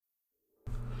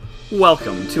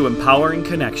Welcome to Empowering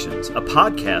Connections, a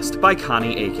podcast by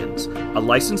Connie Akins, a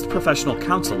licensed professional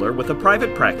counselor with a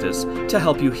private practice to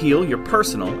help you heal your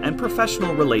personal and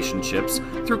professional relationships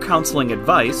through counseling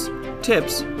advice,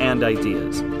 tips, and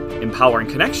ideas. Empowering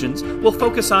Connections will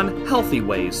focus on healthy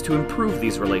ways to improve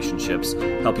these relationships,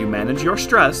 help you manage your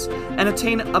stress, and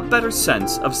attain a better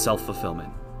sense of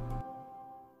self-fulfillment.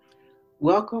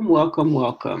 Welcome, welcome,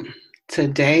 welcome.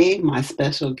 Today, my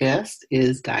special guest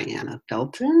is Diana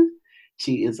Felton.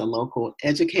 She is a local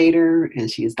educator and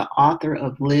she is the author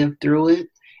of Live Through It,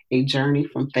 A Journey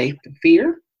from Faith to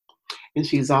Fear. And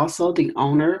she's also the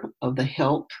owner of the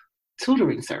Help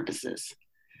Tutoring Services.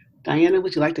 Diana,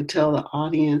 would you like to tell the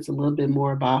audience a little bit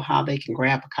more about how they can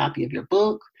grab a copy of your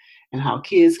book and how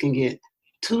kids can get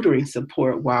tutoring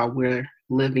support while we're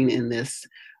living in this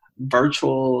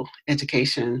virtual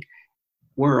education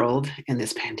world in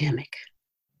this pandemic?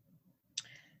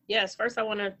 Yes, first I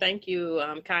want to thank you,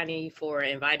 Connie, for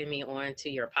inviting me on to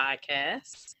your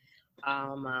podcast.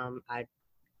 I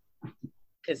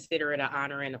consider it an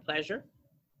honor and a pleasure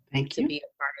to be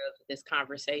a part of this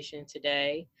conversation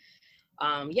today.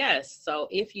 Yes, so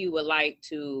if you would like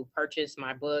to purchase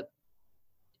my book,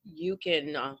 you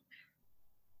can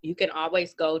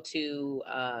always go to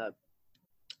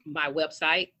my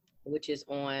website, which is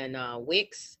on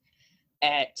Wix,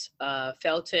 at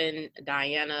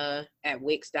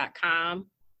feltondiana@wix.com,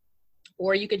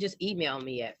 or you can just email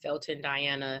me at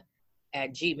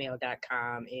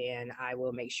feltondiana@gmail.com, and I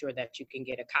will make sure that you can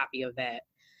get a copy of that.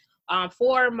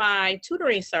 For my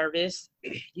tutoring service,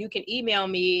 you can email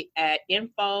me at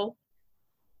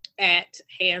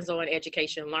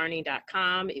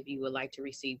info@handsoneducationlearning.com if you would like to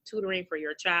receive tutoring for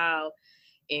your child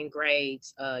in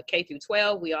grades K through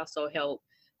 12. We also help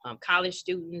college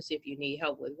students. If you need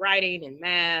help with writing and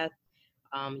math,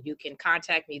 you can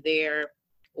contact me there,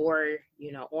 or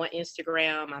on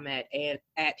Instagram I'm at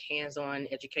Hands On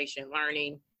Education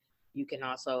Learning. You can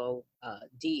also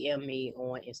DM me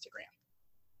on Instagram.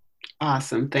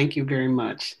 Awesome. Thank you very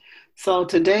much. So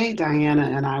today,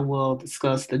 Diana and I will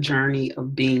discuss the journey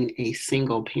of being a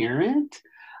single parent.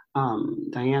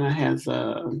 Diana has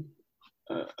a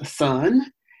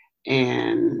son,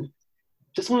 and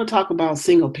just want to talk about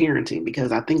single parenting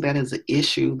because I think that is an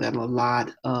issue that a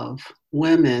lot of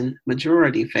women,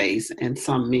 majority, face and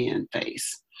some men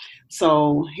face.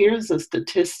 So here's a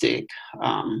statistic.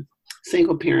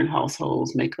 Single parent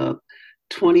households make up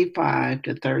 25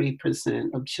 to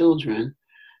 30% of children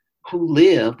who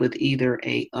live with either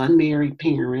an unmarried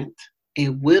parent, a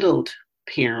widowed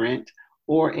parent,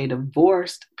 or a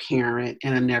divorced parent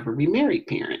and a never remarried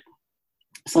parent.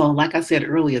 So like I said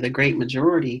earlier, the great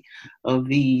majority of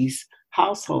these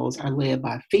households are led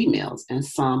by females and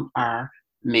some are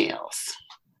males.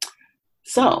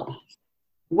 So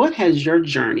what has your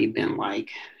journey been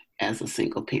like as a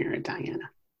single parent,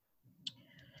 Diana?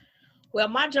 Well,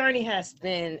 my journey has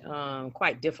been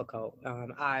quite difficult,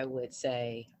 I would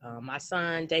say. My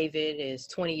son, David, is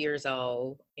 20 years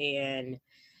old, and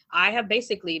I have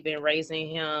basically been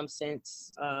raising him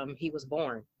since he was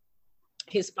born.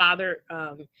 His father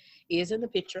is in the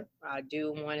picture. I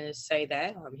do want to say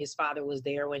that. His father was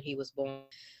there when he was born.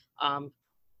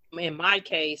 In my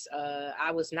case,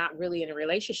 I was not really in a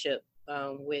relationship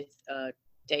with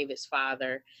David's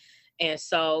father. And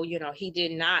so, he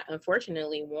did not,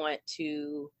 unfortunately, want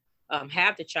to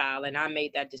have the child. And I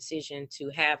made that decision to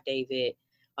have David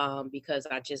because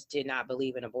I just did not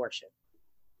believe in abortion.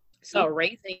 So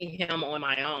raising him on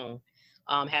my own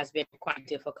has been quite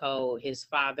difficult. His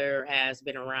father has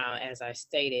been around, as I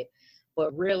stated,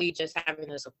 but really just having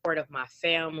the support of my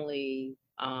family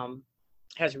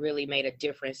has really made a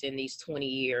difference in these 20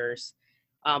 years.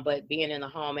 But being in the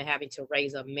home and having to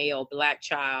raise a male Black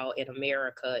child in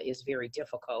America is very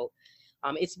difficult.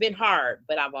 It's been hard,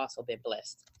 but I've also been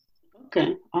blessed.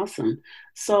 Okay, awesome.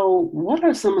 So what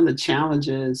are some of the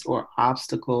challenges or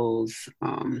obstacles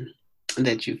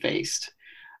that you faced?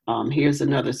 Here's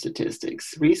another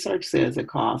statistics. Research says it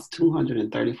costs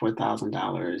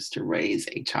 $234,000 to raise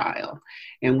a child.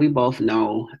 And we both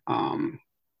know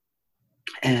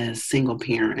as single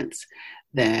parents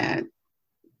that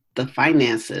the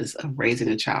finances of raising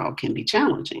a child can be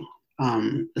challenging,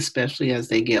 especially as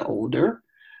they get older.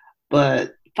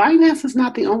 But finance is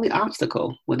not the only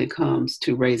obstacle when it comes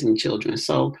to raising children.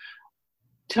 So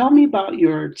tell me about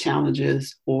your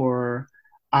challenges or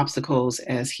obstacles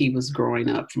as he was growing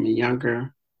up from a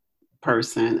younger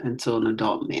person until an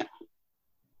adult male.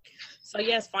 So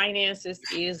yes, finances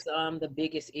is the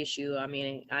biggest issue. I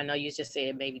mean, I know you just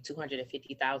said maybe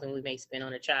 250,000 we may spend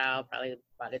on a child probably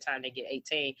by the time they get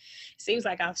 18. Seems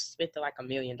like I've spent like $1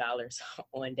 million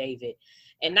on David,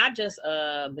 and not just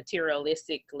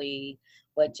materialistically,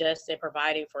 but just in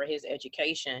providing for his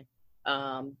education.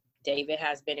 David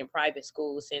has been in private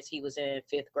school since he was in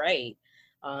fifth grade,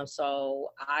 so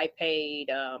I paid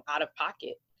out of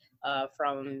pocket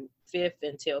from fifth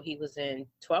until he was in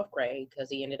 12th grade because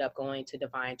he ended up going to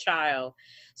Divine Child.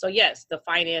 So yes, the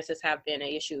finances have been an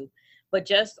issue, but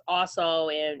just also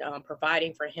in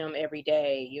providing for him every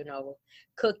day,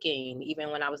 cooking, even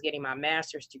when I was getting my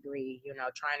master's degree,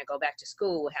 trying to go back to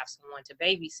school, have someone to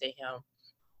babysit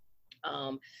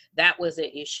him. That was an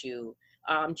issue.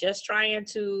 Just trying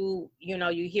to,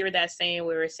 you hear that saying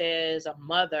where it says a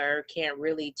mother can't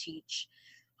really teach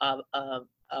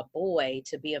a boy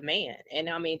to be a man. And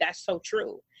I mean, that's so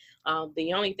true.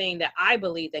 The only thing that I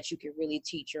believe that you can really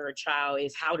teach your child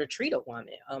is how to treat a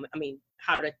woman.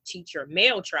 How to teach your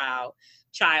male child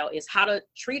is how to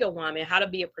treat a woman, how to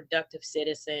be a productive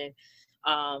citizen,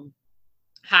 how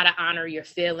to honor your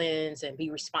feelings and be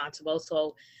responsible.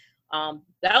 So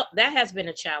that has been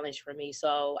a challenge for me.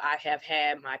 So I have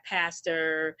had my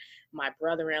pastor, my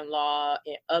brother-in-law,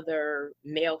 and other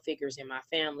male figures in my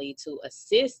family to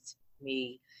assist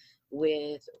me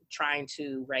with trying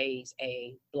to raise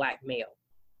a Black male.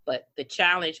 But the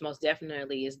challenge most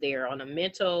definitely is there on a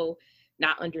mental,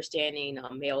 not understanding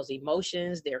males'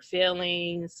 emotions, their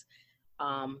feelings,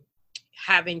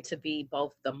 having to be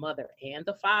both the mother and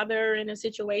the father in a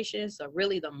situation. So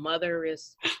really the mother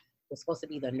is supposed to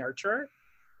be the nurturer,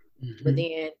 but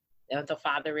then the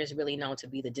father is really known to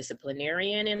be the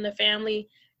disciplinarian in the family.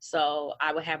 So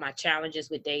I would have my challenges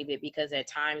with David because at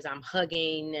times I'm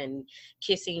hugging and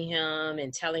kissing him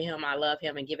and telling him I love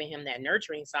him and giving him that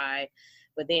nurturing side.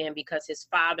 But then because his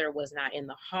father was not in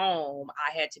the home,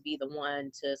 I had to be the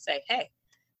one to say, hey,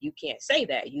 you can't say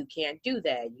that. You can't do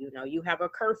that. You have a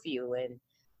curfew and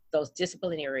those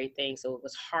disciplinary things. So it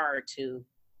was hard to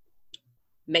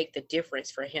make the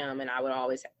difference for him. And I would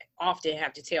often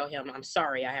have to tell him, I'm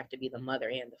sorry, I have to be the mother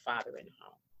and the father in the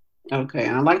home. Okay.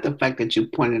 And I like the fact that you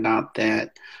pointed out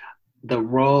that the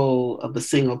role of the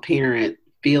single parent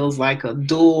feels like a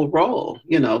dual role.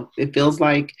 It feels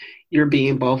like you're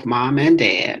being both mom and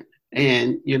dad,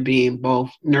 and you're being both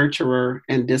nurturer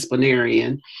and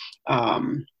disciplinarian.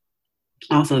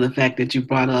 Also, the fact that you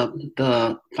brought up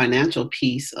the financial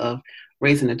piece of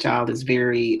raising a child is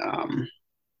very,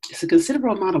 it's a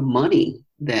considerable amount of money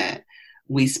that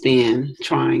we spend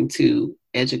trying to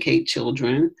educate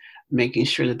children, making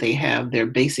sure that they have their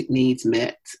basic needs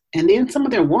met, and then some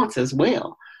of their wants as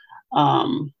well.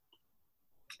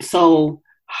 So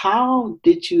how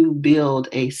did you build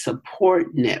a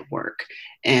support network,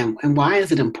 and why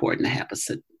is it important to have a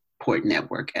support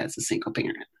network as a single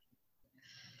parent?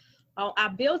 Oh, I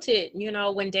built it,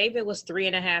 when David was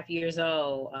 3.5 years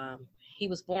old. He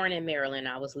was born in Maryland.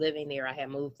 I was living there. I had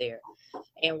moved there.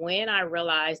 And when I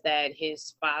realized that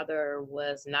his father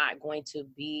was not going to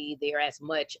be there as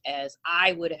much as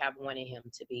I would have wanted him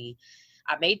to be,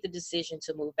 I made the decision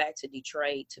to move back to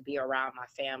Detroit to be around my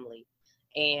family.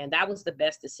 And that was the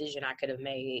best decision I could have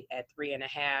made at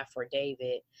 3.5 for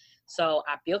David. So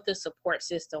I built the support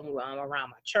system around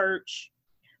my church,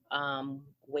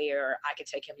 where I could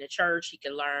take him to church. He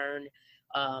could learn,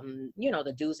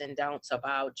 the do's and don'ts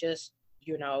about just,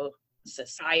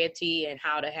 society and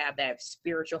how to have that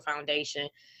spiritual foundation.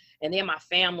 And then my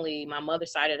family, my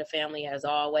mother's side of the family has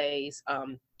always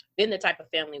been the type of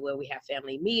family where we have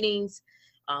family meetings,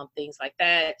 things like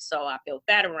that. So I built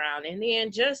that around. And then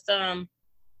just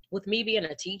with me being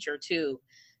a teacher too,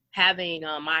 having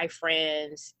my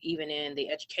friends, even in the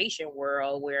education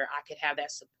world, where I could have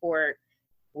that support,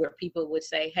 where people would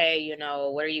say, hey,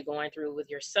 what are you going through with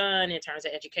your son in terms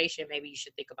of education? Maybe you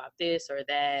should think about this or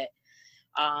that.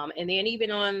 And then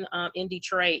even in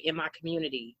Detroit, in my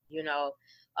community,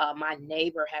 my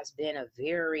neighbor has been a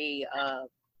very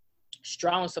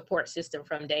strong support system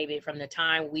from David from the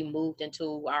time we moved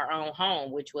into our own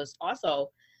home, which was also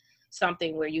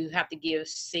something where you have to give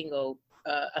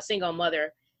a single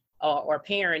mother or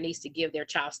parent needs to give their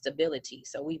child stability.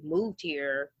 So we moved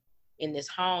here in this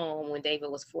home when David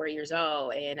was 4 years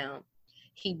old, and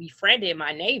he befriended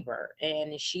my neighbor,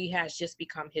 and she has just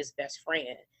become his best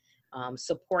friend.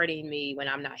 Supporting me when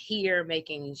I'm not here,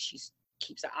 she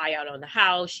keeps an eye out on the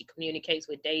house. She communicates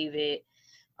with David.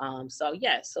 So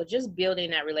just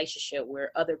building that relationship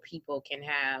where other people can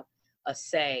have a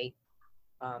say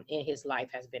in his life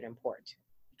has been important.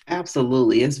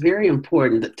 Absolutely. It's very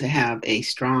important to have a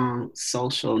strong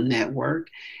social network.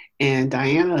 And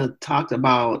Diana talked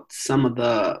about some of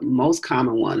the most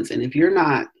common ones. And if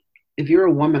you're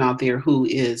a woman out there who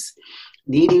is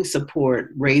needing support,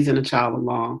 raising a child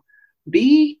along,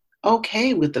 be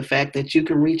okay with the fact that you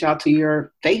can reach out to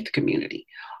your faith community.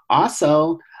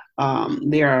 Also,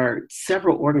 there are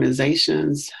several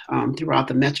organizations throughout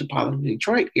the metropolitan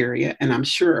Detroit area, and I'm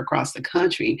sure across the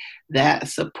country, that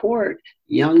support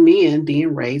young men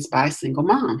being raised by single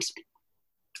moms.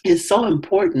 It's so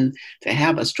important to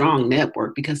have a strong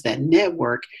network because that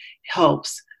network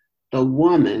helps the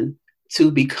woman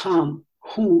to become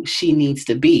who she needs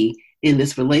to be in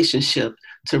this relationship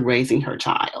to raising her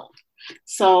child.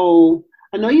 So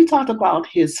I know you talked about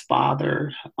his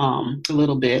father a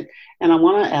little bit, and I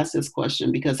want to ask this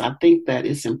question because I think that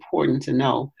it's important to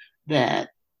know that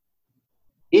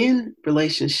in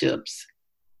relationships,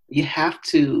 you have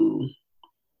to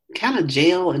kind of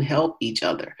gel and help each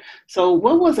other. So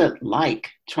what was it like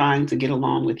trying to get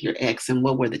along with your ex, and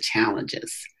what were the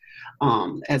challenges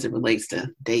as it relates to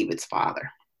David's father?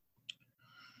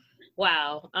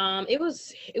 Wow. It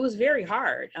was very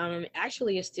hard.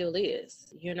 Actually, it still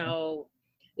is.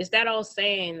 It's that old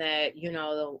saying that,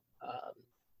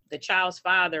 the child's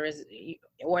father is,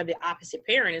 or the opposite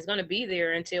parent is going to be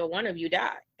there until one of you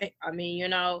die. I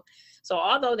mean, so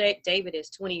although that David is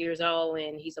 20 years old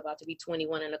and he's about to be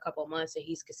 21 in a couple of months and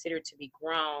he's considered to be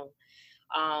grown,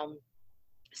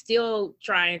 still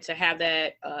trying to have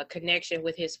that connection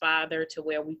with his father to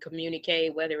where we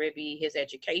communicate, whether it be his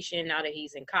education now that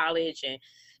he's in college and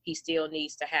he still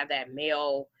needs to have that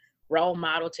male role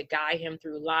model to guide him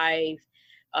through life.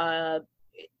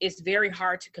 It's very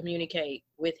hard to communicate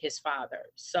with his father.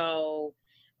 So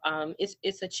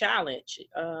it's a challenge,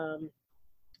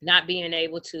 not being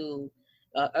able to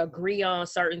agree on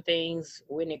certain things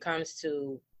when it comes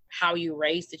to how you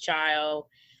raise the child.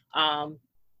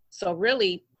 So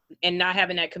really, and not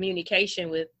having that communication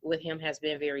with him has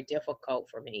been very difficult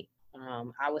for me.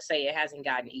 I would say it hasn't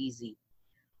gotten easy.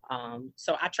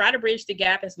 So I try to bridge the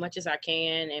gap as much as I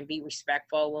can and be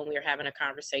respectful when we're having a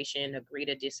conversation, agree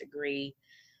to disagree.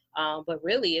 But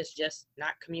really, it's just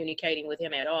not communicating with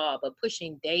him at all, but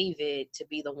pushing David to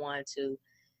be the one to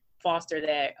foster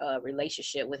that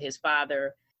relationship with his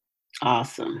father.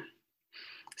 Awesome.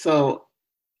 So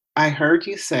I heard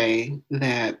you say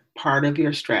that part of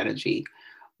your strategy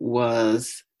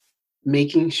was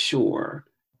making sure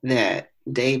that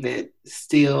David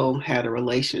still had a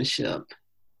relationship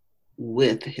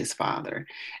with his father,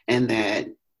 and that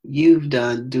you've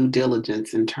done due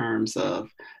diligence in terms of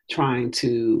trying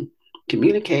to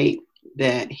communicate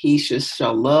that he should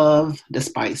show love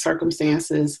despite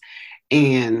circumstances,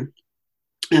 and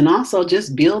also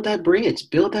just build that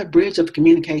bridge of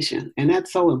communication. And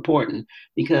that's so important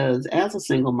because as a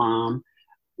single mom,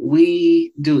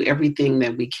 we do everything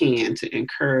that we can to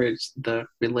encourage the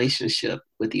relationship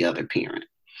with the other parent.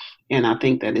 And I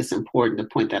think that it's important to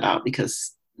point that out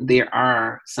because there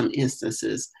are some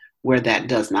instances where that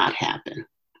does not happen.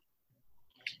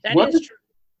 That is true.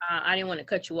 I didn't want to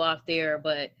cut you off there,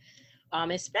 but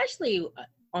especially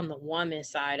on the woman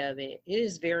side of it, it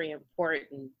is very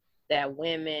important that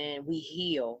women, we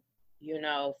heal,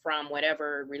 from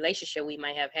whatever relationship we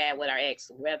might have had with our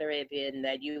ex, whether it been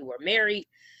that you were married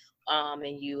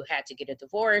and you had to get a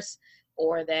divorce,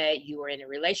 or that you were in a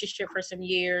relationship for some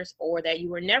years, or that you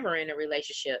were never in a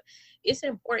relationship. It's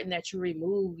important that you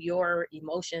remove your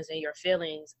emotions and your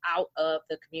feelings out of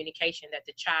the communication that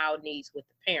the child needs with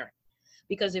the parent.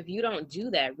 Because if you don't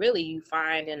do that, really, you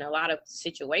find in a lot of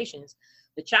situations,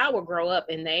 the child will grow up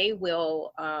and they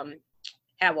will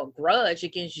have a grudge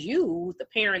against you, the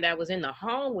parent that was in the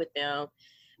home with them.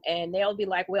 And they'll be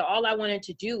like, well, all I wanted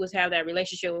to do was have that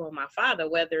relationship with my father,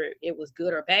 whether it was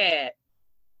good or bad.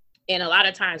 And a lot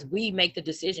of times we make the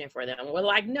decision for them. We're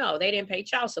like, no, they didn't pay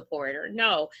child support, or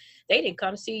no, they didn't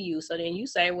come see you. So then you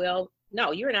say, well,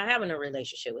 no, you're not having a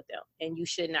relationship with them and you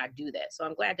should not do that. So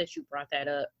I'm glad that you brought that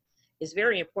up. It's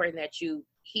very important that you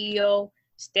heal,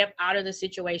 step out of the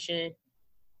situation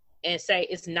and say,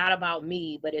 it's not about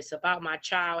me, but it's about my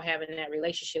child having that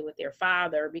relationship with their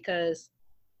father, because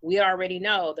we already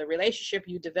know the relationship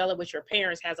you develop with your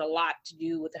parents has a lot to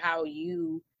do with how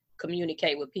you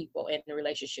communicate with people and the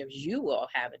relationships you will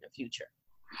have in the future.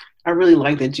 I really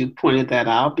like that you pointed that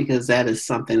out, because that is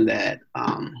something that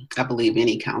I believe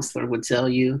any counselor would tell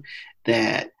you,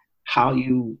 that how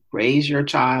you raise your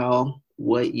child,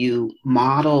 what you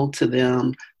model to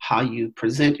them, how you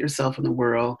present yourself in the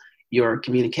world, your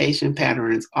communication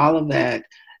patterns, all of that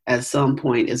at some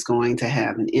point is going to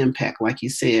have an impact, like you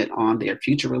said, on their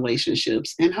future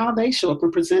relationships and how they show up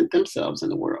and present themselves in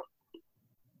the world.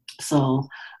 So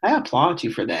I applaud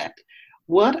you for that.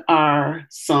 What are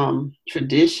some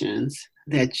traditions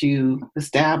that you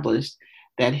established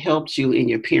that helped you in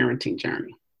your parenting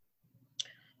journey?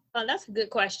 That's a good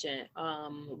question.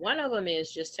 One of them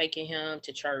is just taking him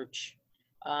to church,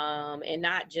 and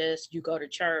not just you go to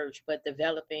church, but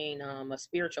developing a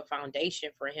spiritual foundation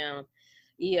for him,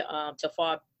 yeah, to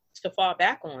fall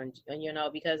back on.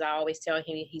 Because I always tell him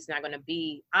he's not going to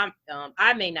be.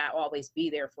 I may not always be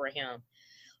there for him.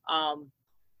 Um,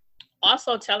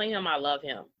 Also telling him I love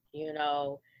him,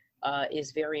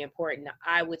 is very important.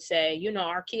 I would say,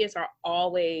 our kids are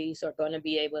going to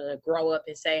be able to grow up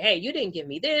and say, hey, you didn't give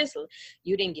me this,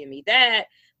 you didn't give me that.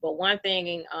 But one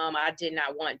thing I did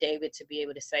not want David to be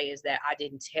able to say is that I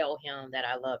didn't tell him that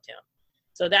I loved him.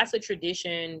 So that's a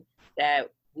tradition that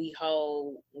we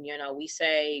hold. We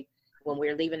say when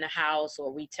we're leaving the house,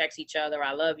 or we text each other,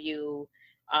 I love you.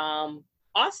 Um,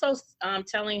 Also,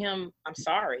 telling him I'm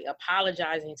sorry,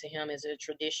 apologizing to him is a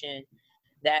tradition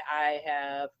that I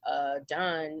have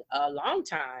done a long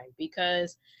time,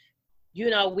 because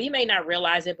we may not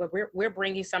realize it, but we're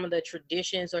bringing some of the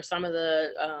traditions, or some of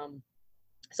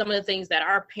the things that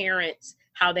our parents,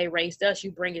 how they raised us,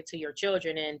 you bring it to your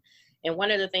children. And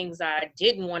one of the things I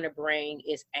didn't want to bring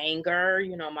is anger.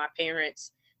 My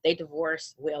parents, they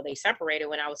divorced, well, they separated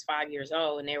when I was 5 years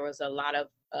old, and there was a lot of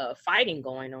fighting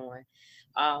going on.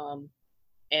 um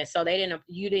and so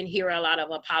you didn't hear a lot of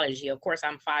apology. Of course,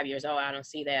 I'm 5 years old, I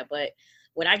don't see that. But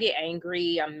when I get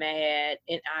angry, I'm mad,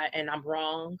 and I'm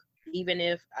wrong, even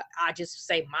if I just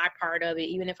say my part of it,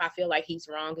 even if I feel like he's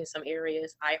wrong in some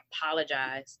areas, I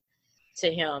apologize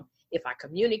to him. If I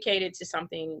communicated to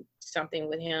something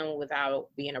with him without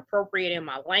being appropriate in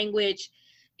my language,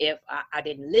 if I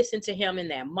didn't listen to him in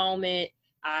that moment,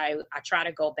 I try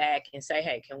to go back and say,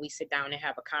 hey, can we sit down and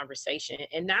have a conversation?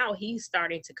 And now he's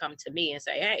starting to come to me and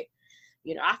say, hey,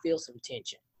 I feel some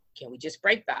tension. Can we just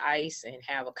break the ice and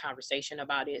have a conversation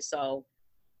about it? So,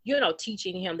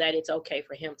 teaching him that it's okay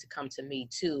for him to come to me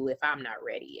too if I'm not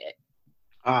ready yet.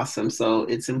 Awesome. So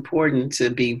it's important to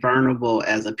be vulnerable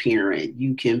as a parent.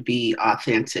 You can be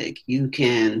authentic. You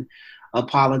can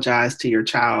apologize to your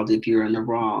child if you're in the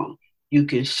wrong. You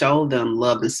can show them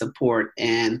love and support,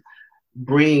 and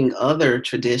bring other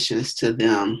traditions to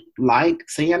them, like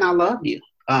saying, I love you.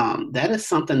 That is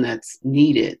something that's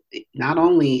needed, not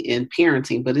only in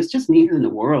parenting, but it's just needed in the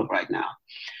world right now.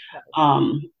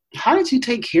 Um, how did you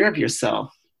take care of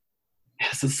yourself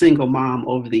as a single mom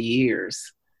over the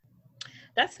years?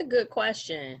 That's a good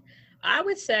question. I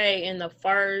would say in the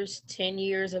first 10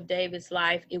 years of David's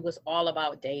life, it was all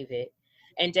about David.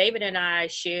 And David and I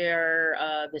share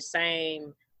the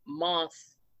same month.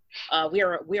 We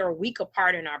are a week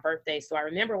apart in our birthday. So I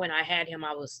remember when I had him,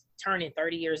 I was turning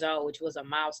 30 years old, which was a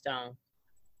milestone.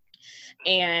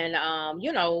 And,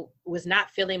 was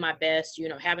not feeling my best,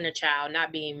 having a child,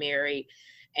 not being married.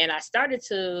 And I started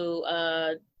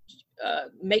to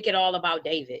make it all about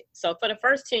David. So for the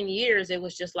first 10 years, it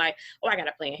was just like, oh, I got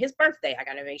to plan his birthday. I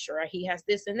got to make sure he has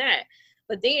this and that.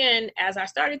 But then as I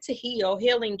started to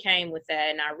healing came with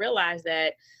that. And I realized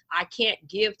that I can't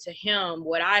give to him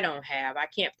what I don't have. I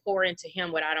can't pour into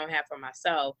him what I don't have for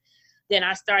myself. Then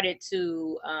I started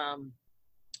to,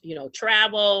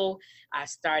 travel. I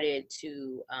started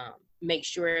to make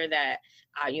sure that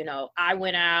I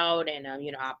went out and,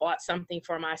 I bought something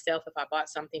for myself if I bought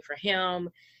something for him,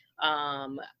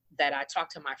 that I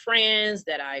talked to my friends,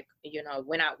 that I,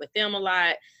 went out with them a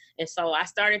lot. And so I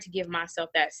started to give myself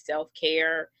that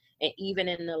self-care. And even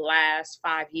in the last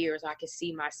 5 years, I could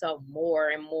see myself more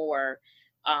and more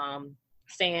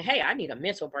saying, hey, I need a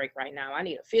mental break right now. I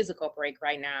need a physical break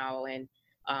right now. And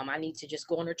I need to just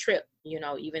go on a trip,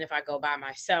 even if I go by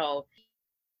myself.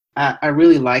 I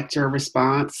really liked your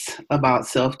response about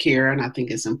self-care, and I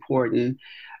think it's important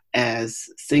as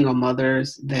single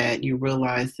mothers that you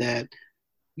realize that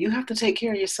you have to take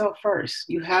care of yourself first.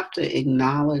 You have to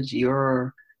acknowledge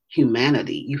your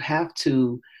humanity. You have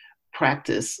to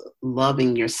practice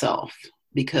loving yourself,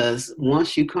 because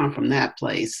once you come from that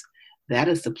place, that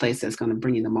is the place that's going to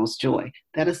bring you the most joy.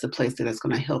 That is the place that is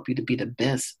going to help you to be the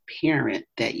best parent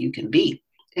that you can be.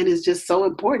 And it's just so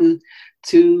important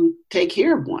to take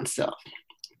care of oneself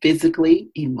physically,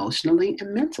 emotionally,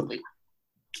 and mentally.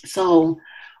 So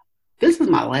this is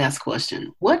my last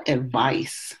question. What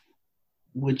advice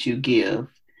would you give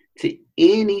to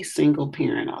any single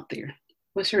parent out there?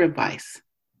 What's your advice?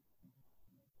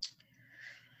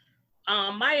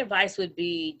 My advice would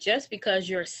be, just because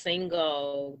you're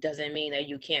single doesn't mean that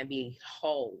you can't be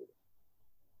whole.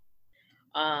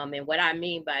 And what I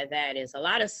mean by that is, a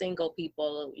lot of single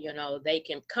people, they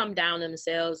can come down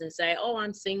themselves and say, oh,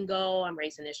 I'm single, I'm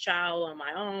raising this child on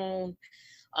my own.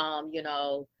 Um, you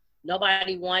know,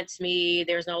 nobody wants me.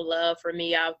 There's no love for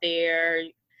me out there.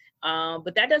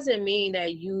 But that doesn't mean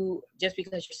that just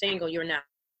because you're single, you're not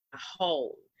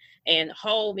whole. And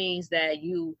whole means that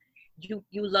you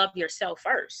love yourself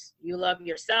first. You love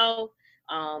yourself.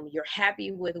 You're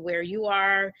happy with where you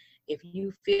are. If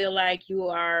you feel like you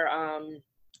are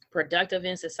productive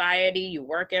in society, you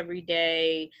work every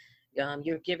day,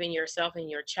 you're giving yourself and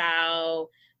your child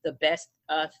the best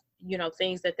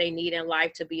things that they need in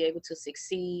life to be able to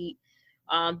succeed,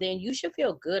 then you should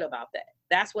feel good about that.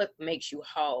 That's what makes you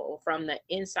whole from the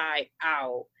inside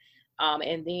out.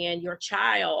 And then your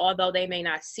child, although they may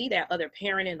not see that other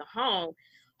parent in the home,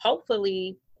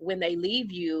 hopefully when they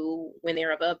leave you, when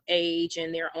they're of age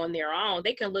and they're on their own,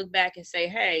 they can look back and say,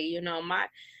 hey,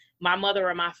 my mother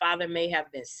or my father may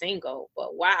have been single,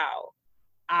 but wow,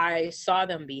 I saw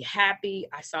them be happy.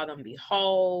 I saw them be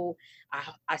whole.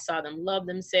 I saw them love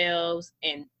themselves.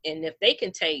 And if they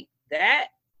can take that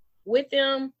with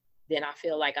them, then I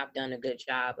feel like I've done a good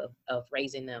job of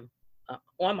raising them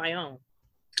on my own.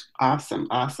 Awesome.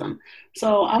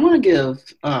 So I want to give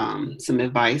some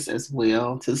advice as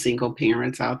well to single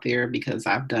parents out there, because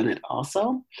I've done it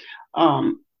also.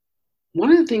 One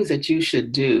of the things that you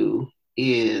should do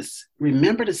is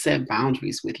remember to set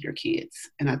boundaries with your kids.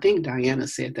 And I think Diana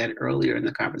said that earlier in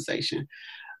the conversation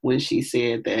when she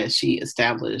said that she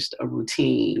established a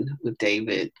routine with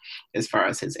David as far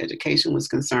as his education was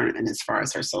concerned and as far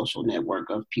as her social network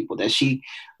of people that she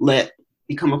let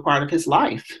become a part of his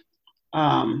life.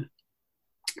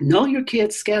 Know your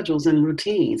kids' schedules and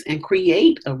routines and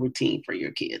create a routine for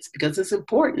your kids, because it's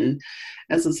important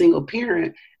as a single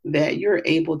parent that you're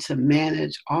able to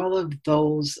manage all of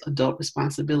those adult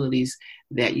responsibilities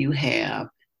that you have.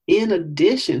 In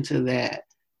addition to that,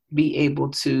 be able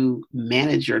to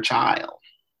manage your child.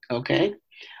 Okay.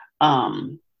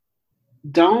 Don't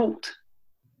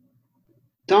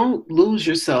lose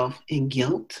yourself in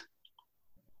guilt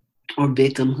or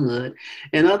victimhood.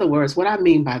 In other words, what I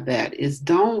mean by that is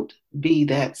don't be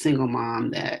that single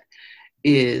mom that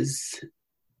is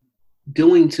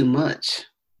doing too much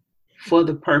for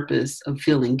the purpose of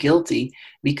feeling guilty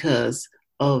because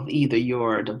of either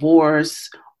your divorce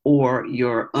or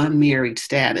your unmarried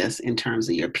status in terms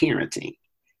of your parenting.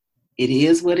 It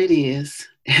is what it is.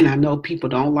 And I know people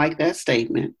don't like that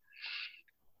statement.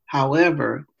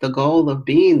 However, the goal of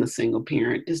being the single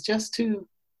parent is just to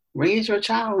raise your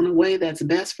child in a way that's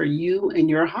best for you and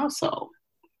your household.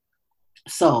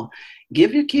 So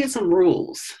give your kids some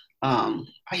rules. I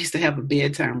used to have a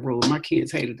bedtime rule. My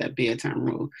kids hated that bedtime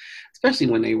rule, especially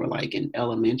when they were like in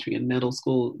elementary and middle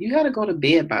school. You had to go to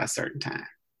bed by a certain time.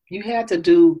 You had to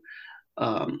do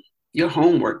your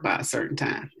homework by a certain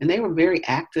time. And they were very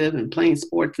active and playing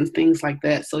sports and things like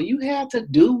that. So you had to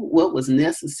do what was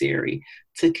necessary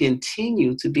to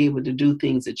continue to be able to do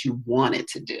things that you wanted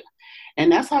to do.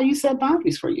 And that's how you set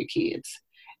boundaries for your kids.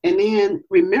 And then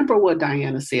remember what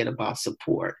Diana said about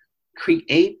support.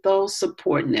 Create those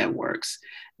support networks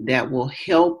that will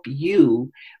help you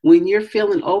when you're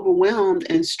feeling overwhelmed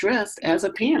and stressed as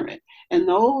a parent. And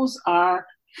those are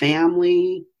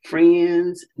family,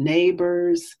 friends,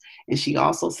 neighbors. And she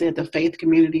also said the faith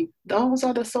community. Those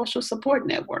are the social support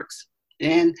networks.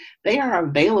 And they are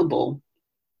available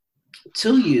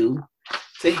to you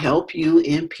to help you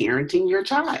in parenting your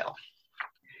child.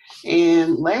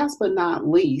 And last but not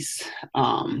least,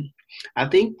 I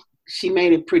think she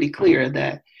made it pretty clear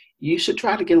that you should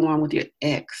try to get along with your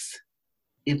ex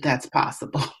if that's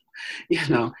possible.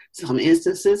 Some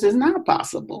instances it's not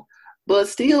possible, but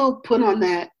still put on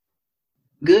that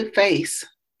good face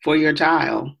for your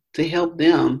child to help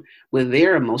them with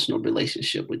their emotional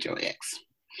relationship with your ex.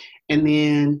 And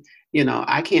then,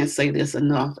 I can't say this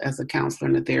enough as a counselor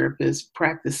and a therapist,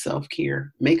 practice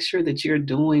self-care. Make sure that you're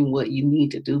doing what you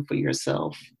need to do for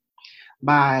yourself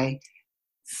by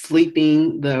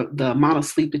sleeping, the amount of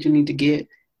sleep that you need to get,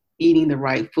 eating the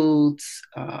right foods,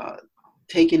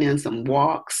 taking in some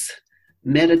walks,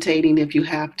 meditating if you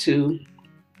have to,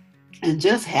 and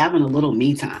just having a little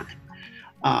me time.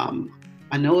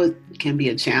 I know it can be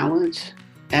a challenge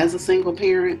as a single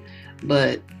parent,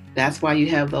 but that's why you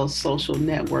have those social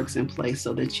networks in place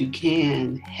so that you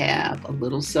can have a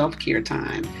little self-care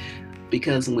time.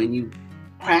 Because when you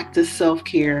practice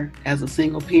self-care as a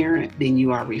single parent, then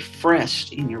you are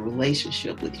refreshed in your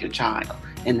relationship with your child.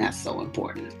 And that's so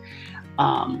important.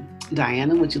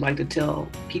 Diana, would you like to tell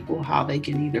people how they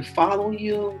can either follow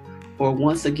you or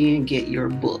once again get your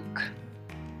book?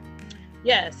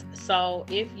 Yes. So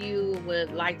if you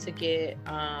would like to get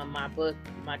my book,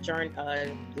 my journey,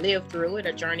 Live Through It,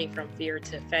 A Journey from Fear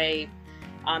to Faith,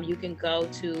 You can go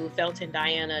to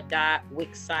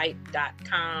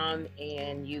feltondiana.wixsite.com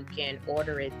and you can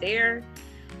order it there.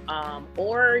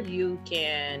 Or you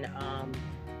can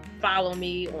follow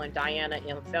me on Diana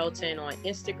M. Felton on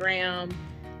Instagram.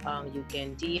 You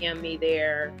can DM me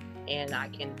there and I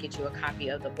can get you a copy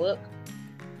of the book.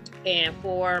 And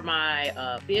for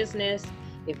my business,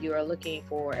 if you are looking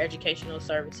for educational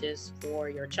services for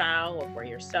your child or for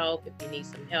yourself, if you need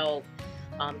some help,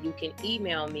 you can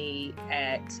email me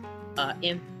at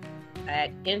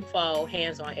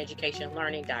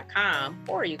info@handsoneducationlearning.com,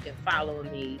 or you can follow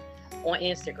me on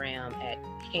Instagram at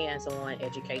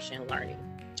handsoneducationlearning.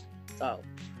 So,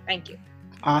 thank you.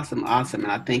 Awesome. And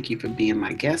I thank you for being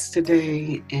my guest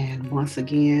today. And once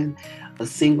again, a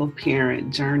single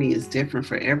parent journey is different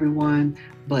for everyone,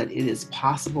 but it is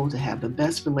possible to have the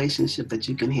best relationship that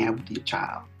you can have with your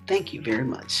child. Thank you very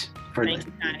much for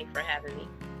listening. Thank you, Connie, for having me.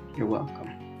 You're welcome.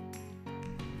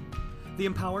 The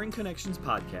Empowering Connections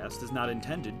podcast is not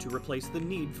intended to replace the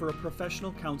need for a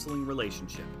professional counseling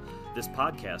relationship. This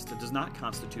podcast does not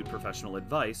constitute professional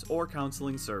advice or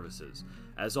counseling services.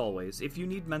 As always, if you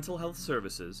need mental health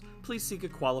services, please seek a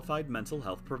qualified mental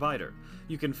health provider.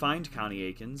 You can find Connie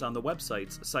Akins on the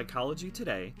websites Psychology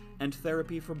Today and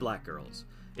Therapy for Black Girls.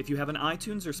 If you have an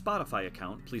iTunes or Spotify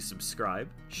account, please subscribe,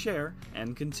 share,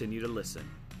 and continue to listen.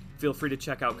 Feel free to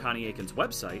check out Connie Akins'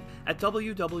 website at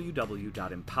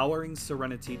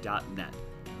www.empoweringserenity.net.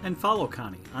 And follow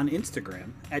Connie on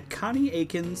Instagram at Connie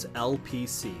Akins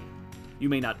LPC. You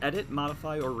may not edit,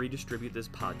 modify, or redistribute this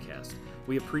podcast.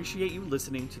 We appreciate you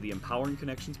listening to the Empowering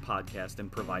Connections podcast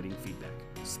and providing feedback.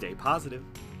 Stay positive.